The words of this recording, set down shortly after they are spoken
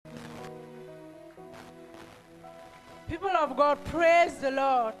People of God, praise the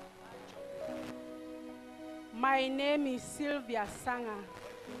Lord. My name is Sylvia Sanger.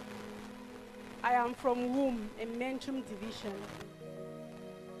 I am from Womb, a Mentoring division.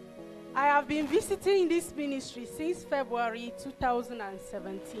 I have been visiting this ministry since February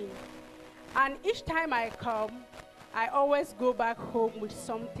 2017. And each time I come, I always go back home with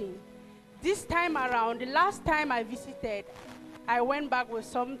something. This time around, the last time I visited, I went back with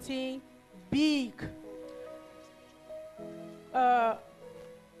something big.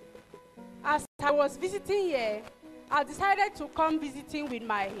 As I was visiting here, I decided to come visiting with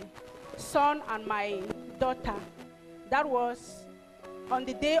my son and my daughter. That was on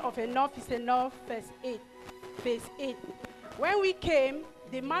the day of Enough is Enough, phase 8. When we came,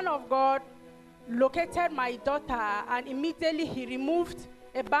 the man of God located my daughter, and immediately he removed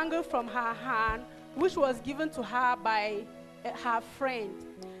a bangle from her hand, which was given to her by her friend.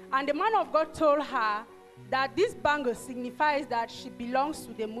 And the man of God told her that this bangle signifies that she belongs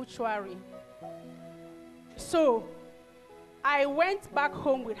to the mortuary. So I went back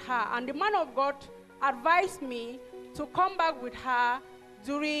home with her, and the man of God advised me to come back with her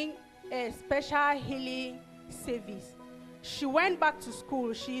during a special healing service. She went back to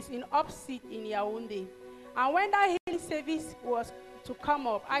school. She's in Upseat in Yaoundé. And when that healing service was to come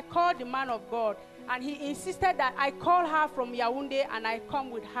up, I called the man of God, and he insisted that I call her from Yaoundé and I come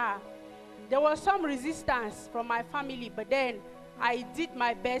with her. There was some resistance from my family, but then I did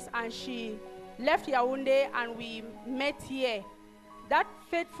my best, and she left Yaoundé and we met here. That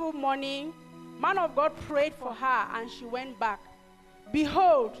fateful morning, man of God prayed for her and she went back.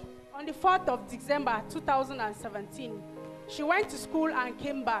 Behold, on the 4th of December 2017, she went to school and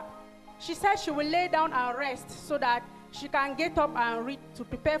came back. She said she will lay down and rest so that she can get up and read to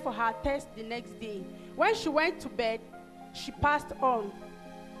prepare for her test the next day. When she went to bed, she passed on,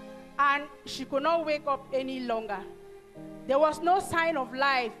 and she could not wake up any longer. There was no sign of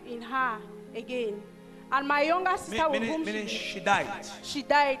life in her again. And my younger sister, meaning she died. She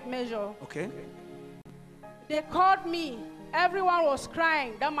died, Major. Okay. They called me. Everyone was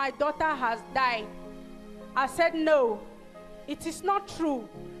crying that my daughter has died. I said, no, it is not true.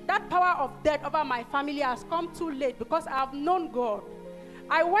 That power of death over my family has come too late because I have known God.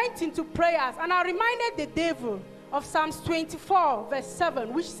 I went into prayers and I reminded the devil of Psalms 24, verse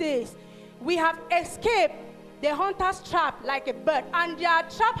 7, which says, we have escaped the hunter's trap like a bird, and their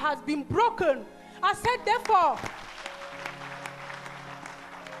trap has been broken. I said, therefore,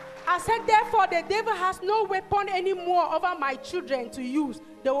 the devil has no weapon anymore over my children to use.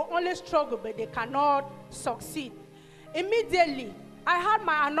 They will only struggle, but they cannot succeed. Immediately, I had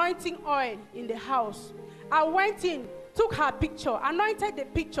my anointing oil in the house. I went in, took her picture, anointed the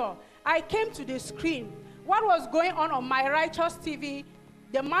picture. I came to the screen. What was going on my Righteous TV?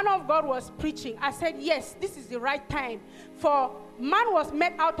 The man of God was preaching. I said, yes, this is the right time. For man was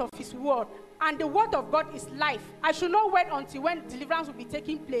made out of his word, and the word of God is life. I should not wait until when deliverance will be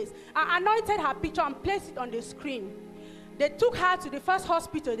taking place. I anointed her picture and placed it on the screen. They took her to the first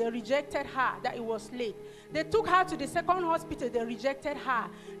hospital. They rejected her, that it was late. They took her to the second hospital. They rejected her.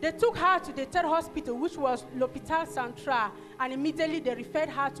 They took her to the third hospital, which was L'Hôpital Central, and immediately they referred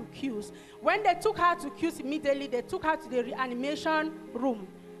her to QS. When they took her to QS, immediately they took her to the reanimation room,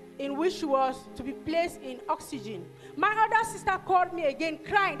 in which she was to be placed in oxygen. My other sister called me again,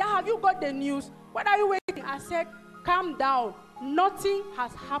 crying, that have you got the news? What are you waiting? I said, calm down. Nothing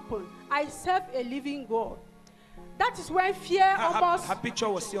has happened. I serve a living God. That is when fear almost... Her picture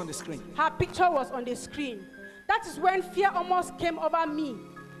was still on the screen. Her picture was on the screen. That is when fear almost came over me.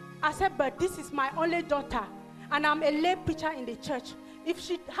 I said, but this is my only daughter, and I'm a lay preacher in the church. If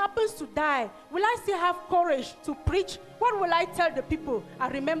she happens to die, will I still have courage to preach? What will I tell the people? I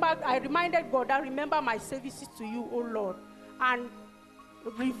reminded God, I remember my services to you, oh Lord, and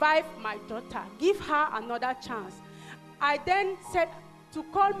revive my daughter. Give her another chance. I then said, to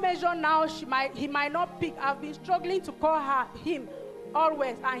call Major now, he might not pick. I've been struggling to call him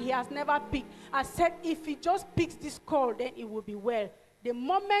always, and he has never picked. I said, if he just picks this call, then it will be well. The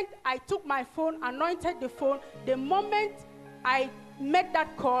moment I took my phone, anointed the phone, the moment I made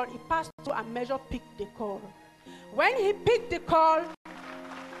that call, he passed through and Major picked the call. When he picked the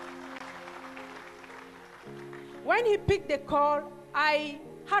call, I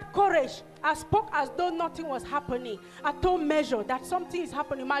had courage. I spoke as though nothing was happening. I told Major that something is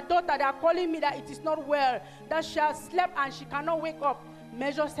happening. My daughter, they are calling me that it is not well, that she has slept and she cannot wake up.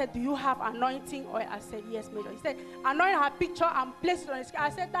 Major said, do you have anointing oil? I said, yes, Major. He said, anoint her picture and place it on the screen. I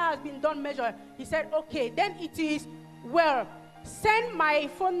said, that has been done, Major. He said, okay, then it is well. Send my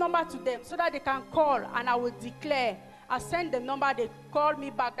phone number to them so that they can call and I will declare. I sent the number, they called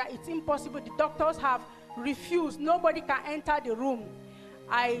me back that it's impossible. The doctors have refused. Nobody can enter the room.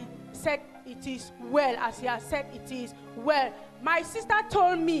 I said, it is well, as he has said, it is well. My sister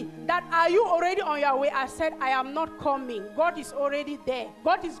told me that, are you already on your way? I said, I am not coming. God is already there.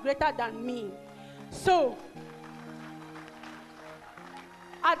 God is greater than me. So,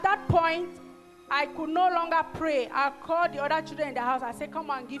 at that point, I could no longer pray. I called the other children in the house. I said, come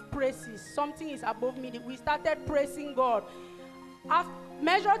and give praises. Something is above me. We started praising God.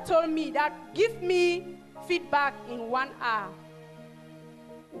 Measure told me that, give me feedback in 1 hour.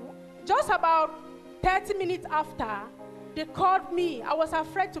 Just about 30 minutes after, they called me. I was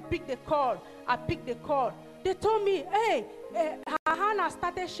afraid to pick the call. I picked the call. They told me, hey, her hand has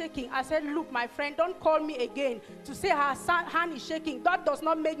started shaking. I said, look, my friend, don't call me again to say her hand is shaking. That does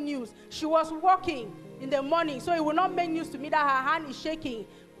not make news. She was walking in the morning, so it will not make news to me that her hand is shaking.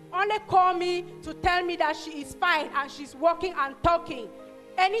 Only call me to tell me that she is fine and she's walking and talking.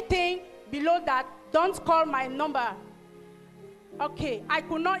 Anything below that, don't call my number. Okay, I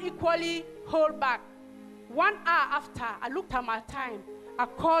could not equally hold back. 1 hour after, I looked at my time. I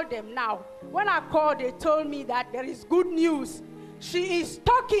called them now. When I called, they told me that there is good news. She is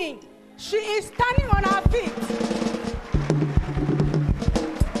talking. She is standing on her feet.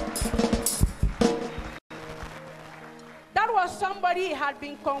 That was somebody had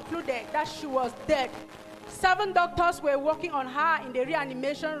been concluded that she was dead. 7 doctors were working on her in the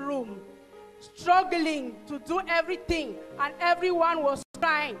reanimation room, struggling to do everything, and everyone was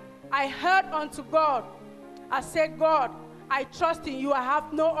crying. I heard unto God. I said, God, I trust in you. I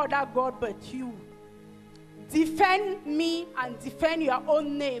have no other God but you. Defend me and defend your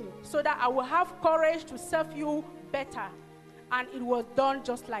own name so that I will have courage to serve you better. And it was done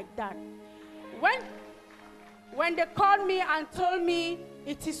just like that. When they called me and told me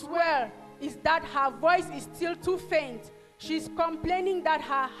it is well, is that her voice is still too faint. She's complaining that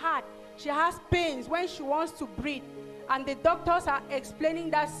her heart, she has pains when she wants to breathe. And the doctors are explaining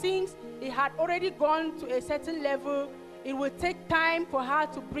that since it had already gone to a certain level, it will take time for her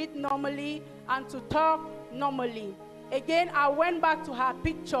to breathe normally and to talk normally. Again, I went back to her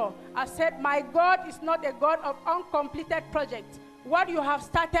picture. I said, my God is not a God of uncompleted projects. What you have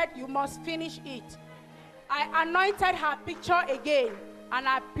started, you must finish it. I anointed her picture again, and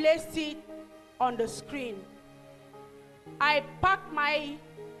I placed it on the screen. I packed my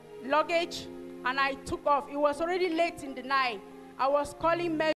luggage, and I took off. It was already late in the night. I was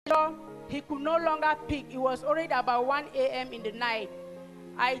calling Measure. He could no longer pick. It was already about 1 a.m. in the night.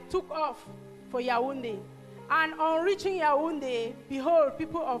 I took off for Yaoundé. And on reaching Yaoundé, behold,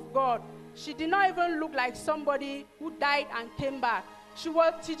 people of God, she did not even look like somebody who died and came back. She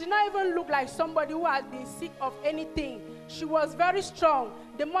did not even look like somebody who has been sick of anything. She was very strong.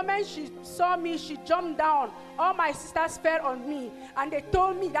 The moment she saw me, she jumped down. All my sisters fell on me. And they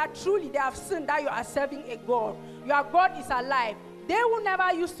told me that truly they have seen that you are serving a God. Your God is alive. They who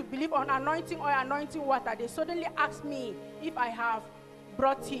never used to believe on anointing oil, anointing water, they suddenly asked me if I have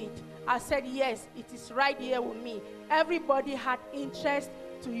brought it. I said, yes, it is right here with me. Everybody had interest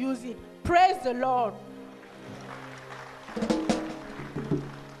to use it. Praise the Lord.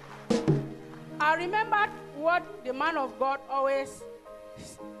 I remembered what the man of God always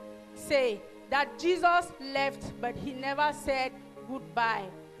say, that Jesus left, but he never said goodbye.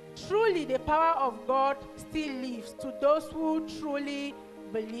 Truly, the power of God still lives to those who truly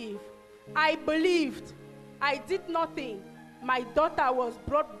believe. I believed. I did nothing. My daughter was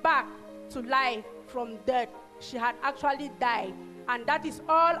brought back to life from death. She had actually died, and that is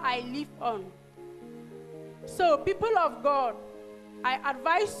all I live on. So, people of God, I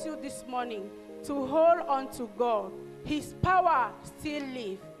advise you this morning to hold on to God. His power still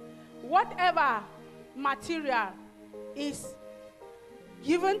lives. Whatever material is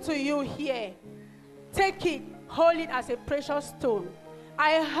given to you here, take it, hold it as a precious stone.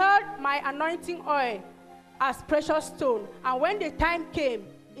 I heard my anointing oil as precious stone, and when the time came,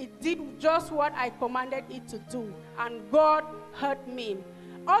 it did just what I commanded it to do, and God heard me.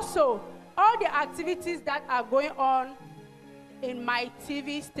 Also, all the activities that are going on in my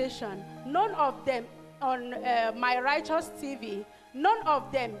TV station, none of them on my Righteous TV, none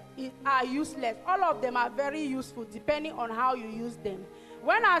of them are useless. All of them are very useful depending on how you use them.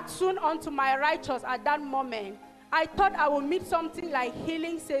 When I tuned onto my Righteous at that moment, I thought I would meet something like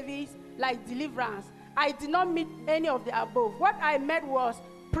healing service, like deliverance. I did not meet any of the above. What I met was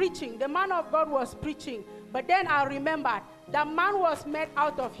preaching. The man of God was preaching. But then I remembered that man was made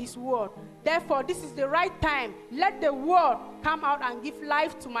out of his word. Therefore, this is the right time. Let the word come out and give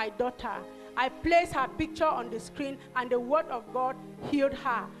life to my daughter. I placed her picture on the screen, and the word of God healed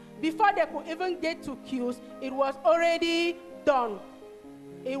her. Before they could even get to cues, it was already done.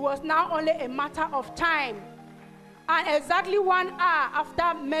 It was now only a matter of time. And exactly 1 hour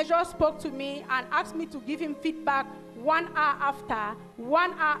after Measure spoke to me and asked me to give him feedback, 1 hour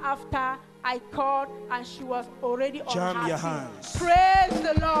after, I called and she was already on Jam her your feet. hands. Praise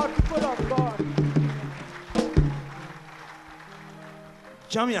the Lord, people of God.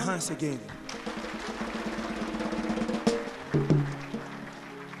 Jam your hands again.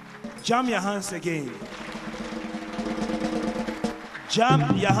 Jam your hands again.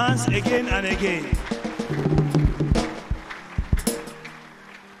 Jam your hands again and again.